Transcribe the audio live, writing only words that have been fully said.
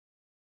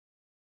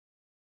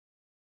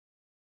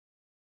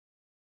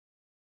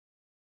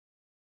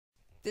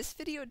This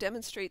video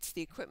demonstrates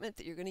the equipment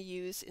that you're going to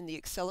use in the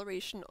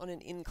acceleration on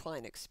an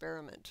incline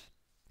experiment.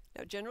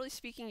 Now, generally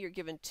speaking, you're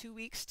given 2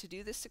 weeks to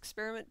do this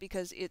experiment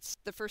because it's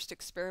the first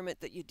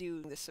experiment that you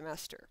do this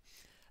semester.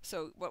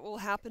 So what will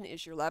happen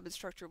is your lab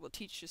instructor will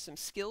teach you some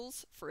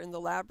skills for in the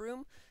lab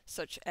room,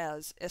 such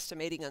as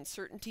estimating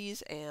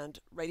uncertainties and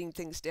writing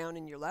things down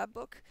in your lab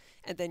book,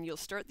 and then you'll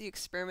start the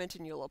experiment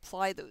and you'll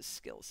apply those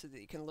skills so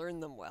that you can learn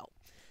them well.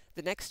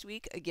 The next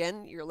week,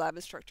 again, your lab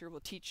instructor will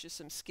teach you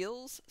some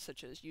skills,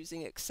 such as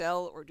using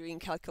Excel or doing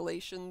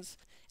calculations,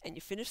 and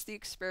you finish the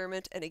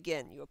experiment, and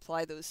again, you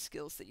apply those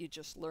skills that you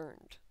just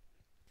learned.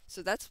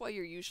 So that's why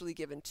you're usually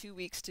given 2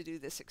 weeks to do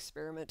this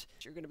experiment.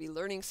 You're going to be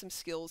learning some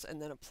skills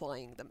and then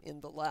applying them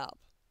in the lab.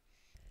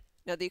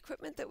 Now, the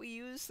equipment that we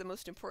use, the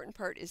most important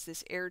part is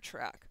this air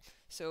track.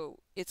 So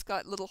it's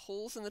got little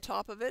holes in the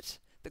top of it.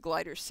 The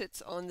glider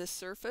sits on this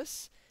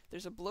surface.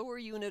 There's a blower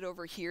unit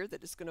over here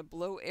that is going to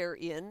blow air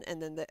in,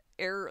 and then the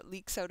air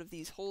leaks out of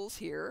these holes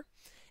here,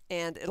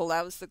 and it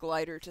allows the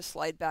glider to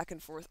slide back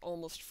and forth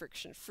almost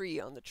friction-free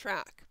on the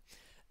track.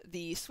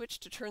 The switch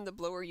to turn the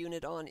blower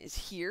unit on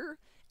is here,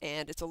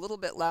 and it's a little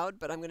bit loud,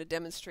 but I'm going to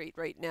demonstrate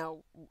right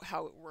now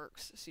how it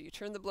works. So you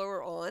turn the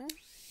blower on.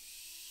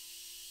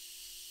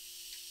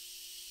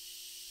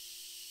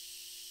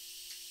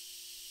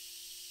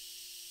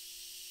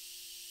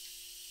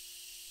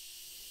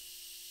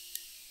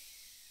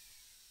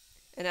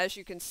 And as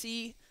you can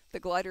see, the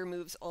glider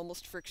moves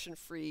almost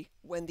friction-free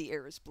when the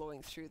air is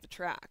blowing through the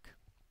track.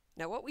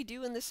 Now, what we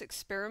do in this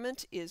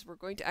experiment is we're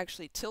going to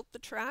actually tilt the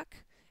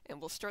track, and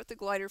we'll start the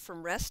glider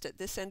from rest at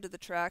this end of the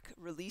track,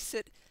 release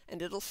it,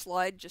 and it'll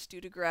slide just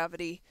due to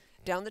gravity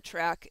down the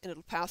track, and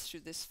it'll pass through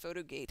this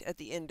photogate at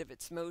the end of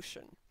its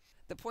motion.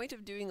 The point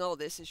of doing all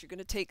this is you're going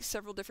to take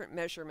several different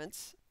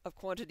measurements of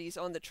quantities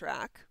on the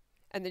track,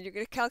 and then you're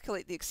going to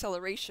calculate the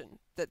acceleration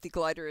that the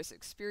glider is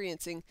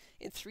experiencing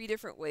in 3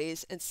 different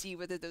ways and see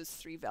whether those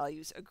 3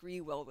 values agree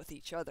well with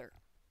each other.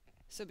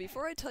 So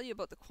before I tell you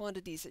about the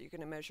quantities that you're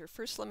going to measure,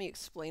 first let me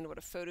explain what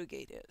a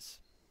photogate is.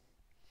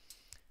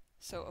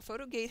 So a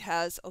photogate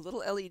has a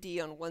little LED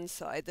on one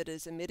side that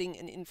is emitting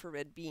an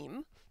infrared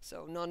beam,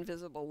 so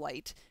non-visible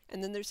light,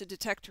 and then there's a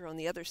detector on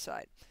the other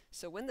side.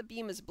 So when the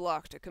beam is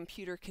blocked, a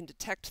computer can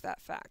detect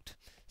that fact.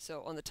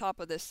 So on the top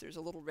of this, there's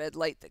a little red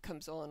light that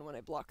comes on when I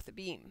block the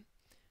beam.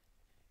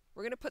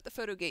 We're going to put the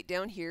photogate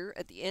down here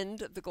at the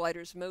end of the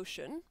glider's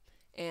motion,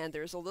 and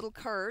there's a little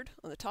card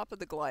on the top of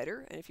the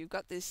glider, and if you've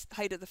got this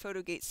height of the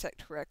photogate set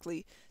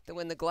correctly, then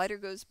when the glider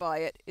goes by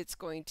it, it's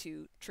going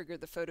to trigger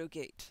the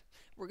photogate.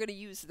 We're going to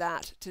use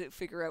that to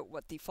figure out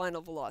what the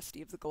final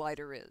velocity of the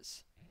glider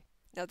is.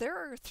 Now, there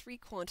are 3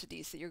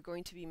 quantities that you're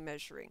going to be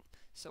measuring.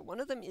 So one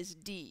of them is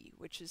d,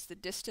 which is the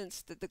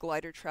distance that the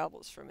glider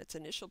travels from its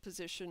initial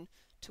position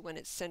to when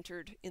it's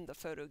centered in the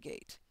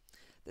photogate.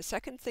 The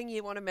second thing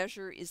you want to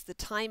measure is the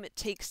time it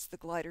takes the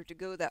glider to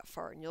go that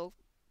far, and you'll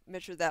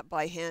measure that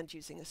by hand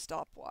using a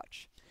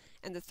stopwatch.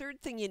 And the third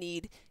thing you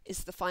need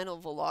is the final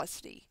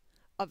velocity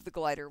of the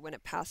glider when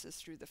it passes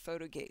through the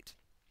photogate.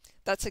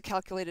 That's a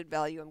calculated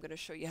value. I'm going to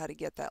show you how to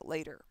get that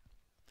later.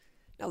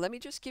 Now let me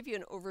just give you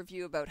an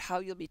overview about how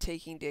you'll be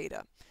taking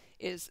data.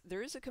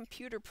 There is a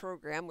computer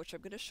program, which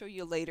I'm going to show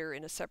you later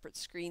in a separate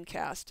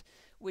screencast,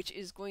 which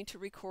is going to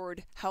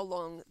record how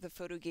long the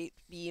photogate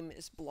beam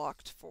is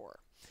blocked for.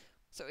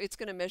 So it's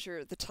going to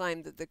measure the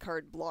time that the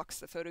card blocks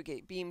the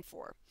photogate beam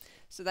for.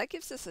 So that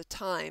gives us a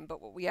time,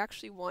 but what we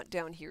actually want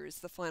down here is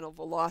the final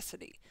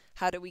velocity.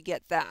 How do we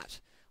get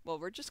that? Well,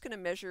 we're just going to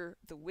measure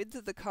the width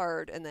of the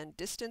card, and then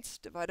distance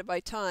divided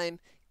by time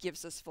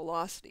gives us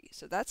velocity.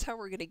 So that's how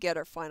we're going to get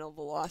our final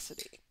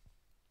velocity.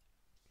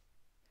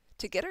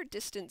 To get our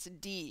distance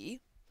d,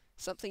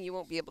 something you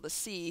won't be able to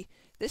see,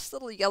 this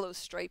little yellow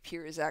stripe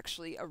here is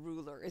actually a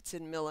ruler. It's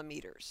in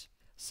millimeters.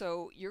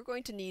 So you're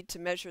going to need to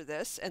measure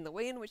this, and the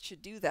way in which you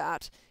do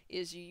that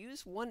is you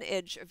use one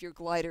edge of your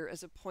glider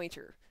as a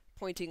pointer,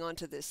 pointing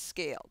onto this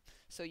scale.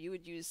 So you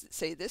would use,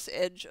 say, this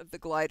edge of the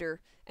glider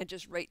and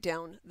just write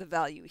down the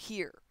value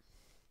here.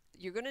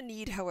 You're going to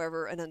need,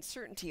 however, an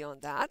uncertainty on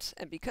that,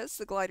 and because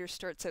the glider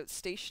starts out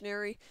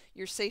stationary,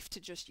 you're safe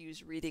to just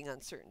use reading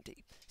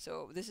uncertainty.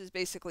 So this is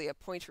basically a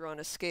pointer on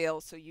a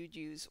scale, so you'd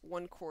use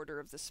 1/4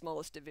 of the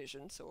smallest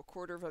division, so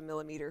 1/4 of a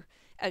millimeter,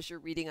 as your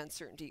reading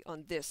uncertainty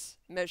on this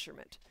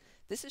measurement.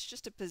 This is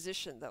just a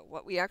position, though.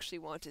 What we actually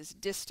want is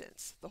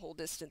distance, the whole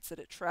distance that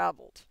it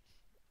traveled.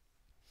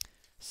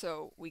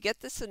 So we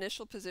get this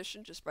initial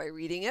position just by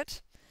reading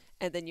it,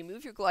 and then you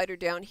move your glider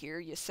down here,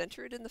 you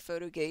center it in the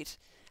photogate,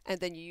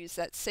 and then you use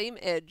that same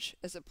edge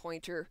as a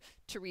pointer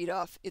to read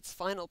off its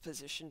final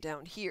position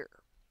down here.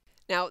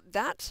 Now,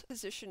 that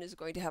position is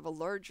going to have a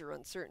larger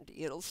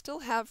uncertainty. It'll still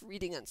have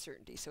reading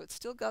uncertainty, so it's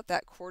still got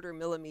that 1/4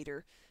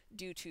 millimeter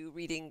due to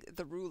reading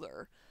the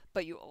ruler,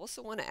 but you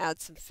also want to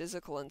add some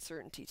physical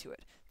uncertainty to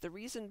it. The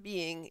reason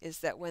being is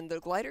that when the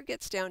glider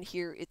gets down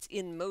here, it's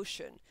in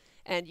motion,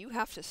 and you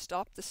have to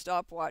stop the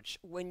stopwatch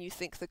when you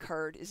think the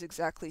card is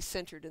exactly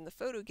centered in the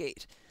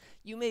photogate.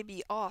 you may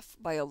be off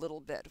by a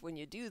little bit when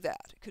you do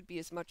that. It could be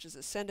as much as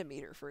a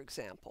centimeter, for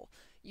example.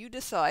 You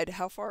decide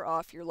how far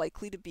off you're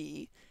likely to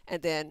be,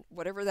 and then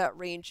whatever that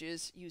range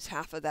is, use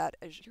half of that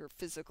as your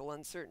physical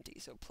uncertainty.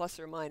 So plus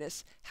or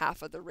minus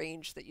half of the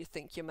range that you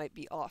think you might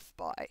be off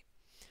by.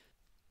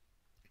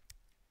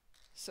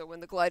 So when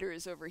the glider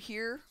is over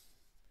here,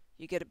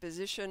 you get a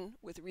position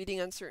with reading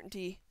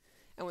uncertainty,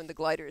 and when the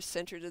glider is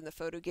centered in the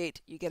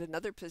photogate, you get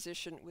another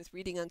position with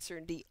reading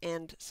uncertainty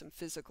and some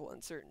physical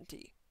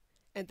uncertainty.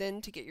 And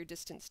then to get your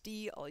distance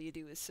d, all you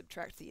do is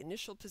subtract the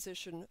initial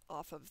position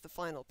off of the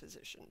final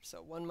position.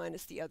 So one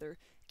minus the other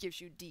gives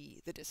you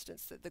d, the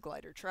distance that the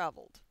glider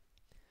traveled.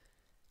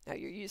 Now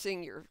you're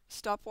using your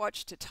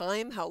stopwatch to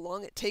time how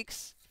long it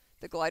takes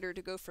the glider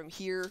to go from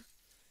here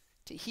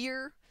to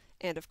here.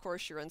 And of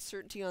course, your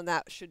uncertainty on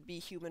that should be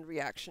human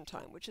reaction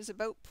time, which is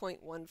about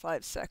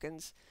 0.15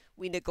 seconds.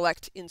 We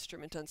neglect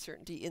instrument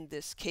uncertainty in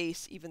this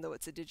case, even though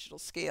it's a digital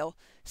scale,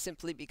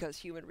 simply because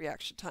human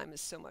reaction time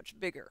is so much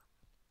bigger.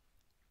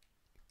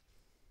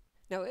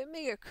 Now, it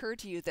may occur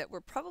to you that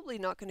we're probably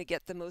not going to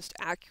get the most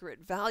accurate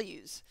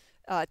values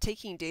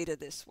taking data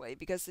this way,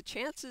 because the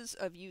chances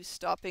of you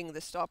stopping the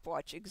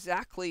stopwatch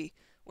exactly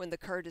when the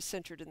card is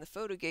centered in the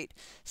photogate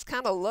is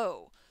kind of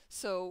low.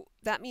 So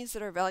that means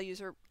that our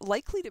values are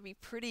likely to be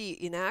pretty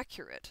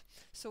inaccurate.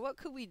 So what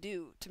could we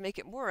do to make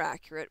it more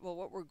accurate? Well,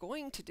 what we're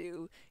going to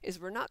do is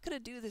we're not going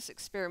to do this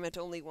experiment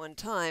only one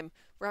time.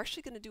 We're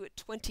actually going to do it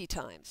 20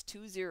 times,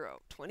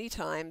 20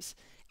 times,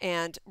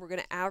 and we're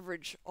going to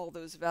average all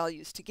those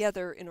values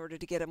together in order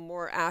to get a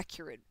more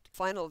accurate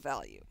final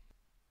value.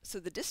 So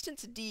the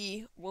distance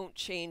d won't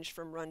change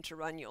from run to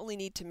run. You only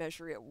need to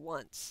measure it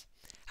once.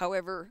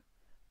 However,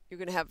 you're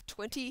going to have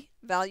 20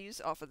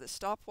 values off of the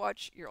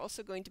stopwatch. You're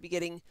also going to be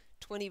getting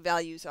 20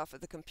 values off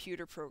of the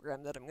computer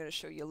program that I'm going to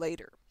show you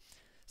later.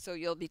 So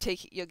you'll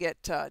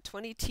get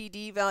 20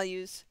 TD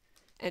values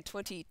and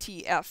 20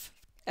 TF,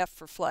 F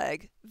for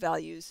flag,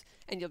 values,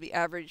 and you'll be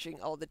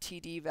averaging all the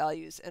TD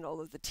values and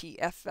all of the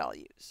TF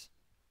values.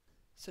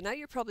 So now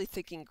you're probably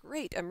thinking,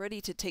 great, I'm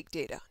ready to take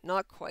data.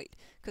 Not quite,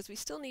 because we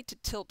still need to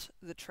tilt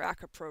the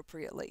track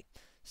appropriately.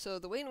 So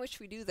the way in which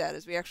we do that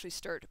is we actually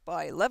start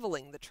by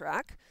leveling the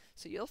track.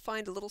 So you'll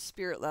find a little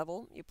spirit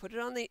level, you put it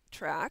on the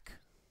track,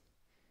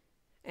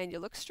 and you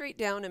look straight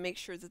down and make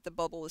sure that the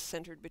bubble is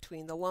centered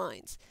between the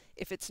lines.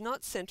 If it's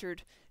not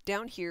centered,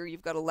 down here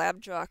you've got a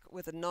lab jock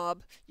with a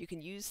knob. You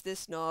can use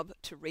this knob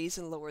to raise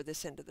and lower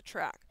this end of the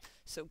track.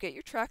 So get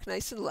your track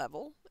nice and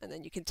level, and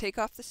then you can take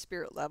off the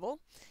spirit level.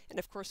 And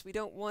of course we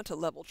don't want a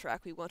level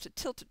track, we want a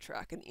tilted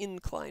track, an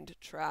inclined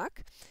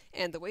track.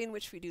 And the way in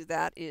which we do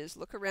that is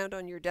look around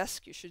on your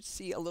desk, you should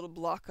see a little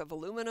block of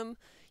aluminum.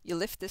 You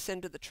lift this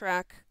end of the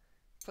track,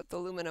 put the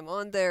aluminum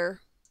on there,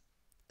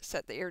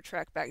 set the air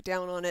track back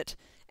down on it,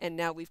 and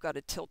now we've got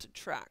a tilted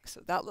track. So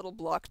that little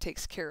block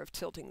takes care of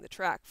tilting the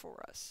track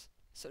for us.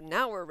 So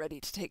now we're ready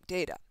to take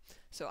data.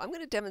 So I'm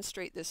going to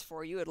demonstrate this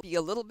for you. It'll be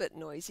a little bit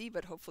noisy,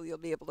 but hopefully you'll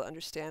be able to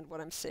understand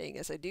what I'm saying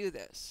as I do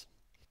this.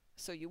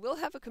 So you will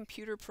have a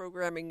computer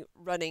programming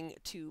running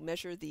to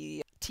measure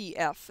the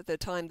TF, the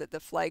time that the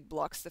flag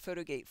blocks the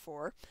photogate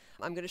for.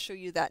 I'm going to show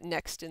you that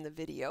next in the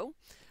video.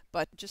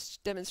 But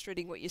just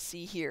demonstrating what you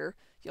see here,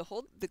 you'll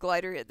hold the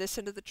glider at this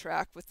end of the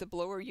track with the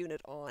blower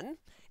unit on,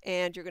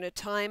 and you're going to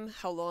time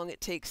how long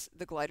it takes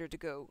the glider to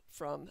go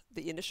from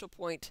the initial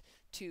point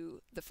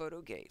to the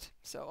photogate.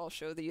 So I'll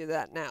show you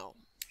that now.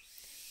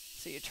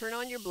 So you turn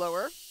on your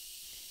blower,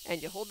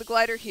 and you hold the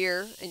glider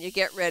here, and you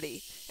get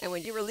ready. And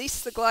when you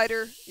release the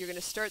glider, you're going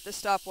to start the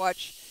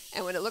stopwatch,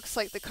 and when it looks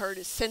like the card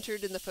is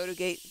centered in the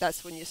photogate,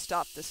 that's when you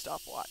stop the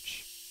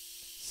stopwatch.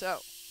 So,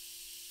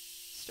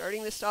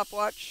 starting the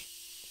stopwatch,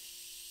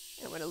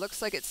 and when it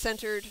looks like it's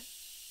centered,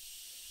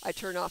 I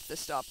turn off the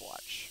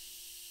stopwatch.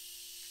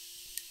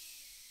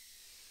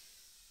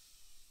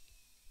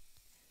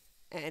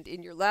 And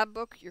in your lab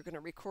book, you're going to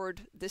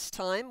record this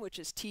time, which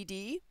is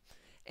TD,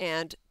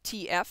 and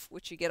TF,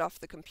 which you get off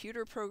the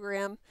computer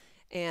program,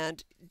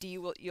 and D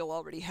you'll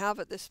already have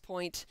at this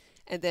point.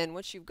 And then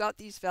once you've got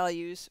these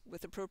values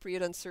with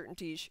appropriate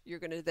uncertainties, you're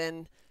going to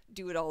then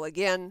do it all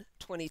again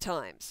 20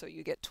 times. So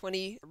you get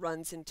 20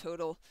 runs in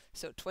total.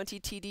 So 20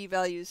 TD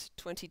values,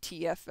 20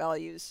 TF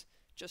values,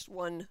 just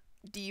one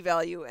D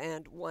value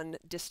and one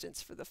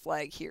distance for the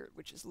flag here,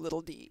 which is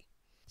little d.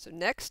 So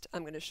next,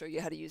 I'm going to show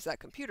you how to use that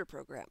computer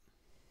program.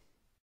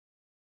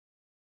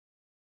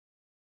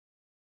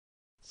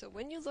 So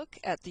when you look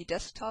at the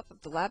desktop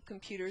of the lab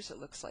computers, it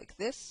looks like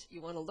this.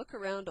 You want to look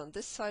around on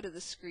this side of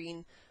the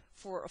screen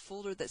for a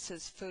folder that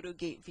says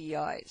Photogate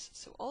VIs.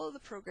 So all of the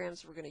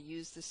programs we're going to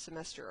use this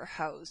semester are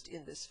housed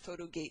in this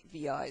Photogate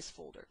VIs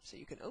folder. So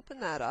you can open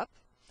that up,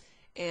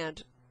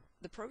 and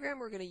the program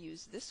we're going to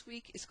use this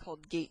week is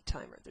called Gate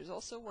Timer. There's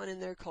also one in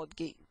there called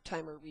Gate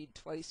Timer Read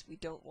Twice. We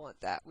don't want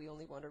that. We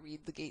only want to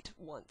read the gate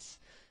once.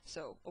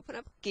 So open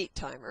up Gate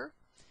Timer,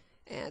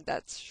 and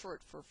that's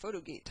short for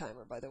Photogate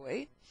Timer, by the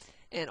way.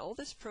 And all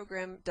this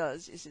program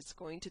does is it's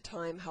going to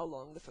time how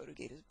long the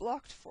photogate is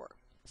blocked for.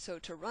 So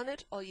to run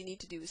it, all you need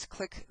to do is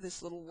click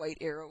this little white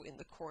arrow in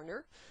the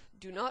corner.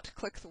 Do not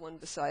click the one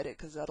beside it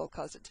because that'll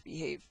cause it to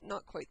behave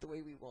not quite the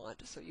way we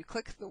want. So you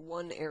click the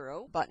one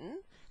arrow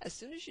button. As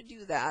soon as you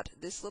do that,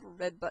 this little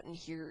red button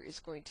here is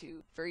going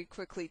to very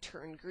quickly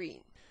turn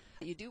green.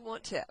 You do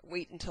want to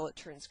wait until it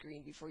turns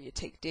green before you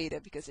take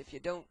data, because if you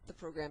don't, the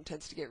program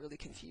tends to get really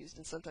confused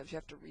and sometimes you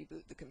have to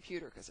reboot the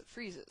computer because it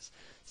freezes.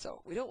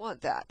 So we don't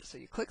want that. So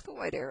you click the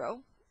white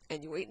arrow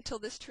and you wait until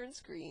this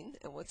turns green,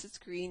 and once it's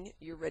green,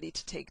 you're ready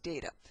to take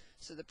data.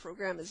 So the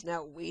program is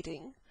now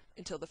waiting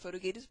until the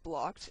Photogate is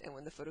blocked, and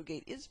when the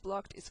Photogate is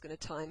blocked, it's going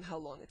to time how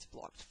long it's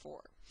blocked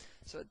for.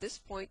 So at this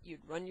point,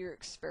 you'd run your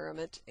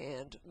experiment,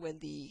 and when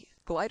the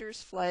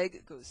glider's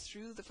flag goes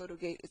through the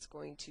Photogate, it's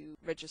going to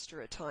register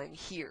a time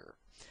here.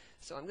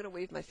 So I'm going to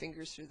wave my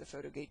fingers through the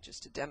Photogate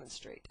just to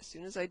demonstrate. As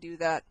soon as I do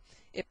that,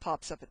 it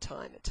pops up a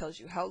time. It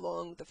tells you how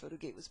long the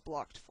Photogate was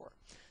blocked for.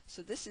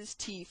 So this is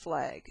T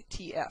flag,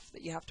 TF,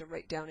 that you have to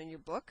write down in your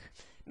book.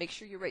 Make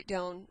sure you write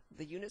down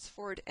the units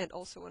for it and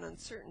also an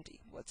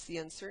uncertainty. What's the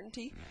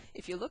uncertainty?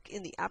 If you look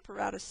in the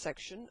apparatus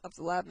section of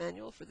the lab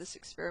manual for this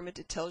experiment,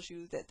 it tells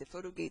you that the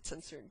Photogate's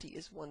uncertainty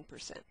is 1%.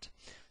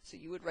 So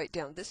you would write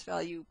down this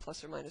value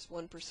plus or minus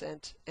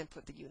 1% and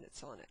put the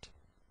units on it.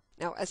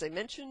 Now, as I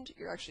mentioned,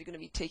 you're actually going to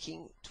be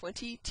taking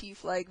 20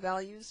 T-flag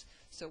values,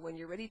 so when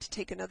you're ready to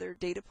take another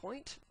data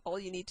point, all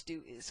you need to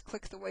do is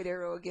click the white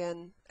arrow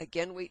again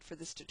wait for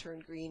this to turn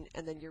green,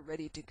 and then you're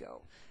ready to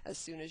go. As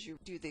soon as you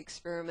do the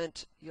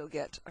experiment, you'll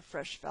get a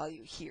fresh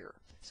value here.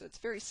 So it's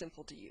very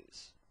simple to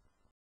use.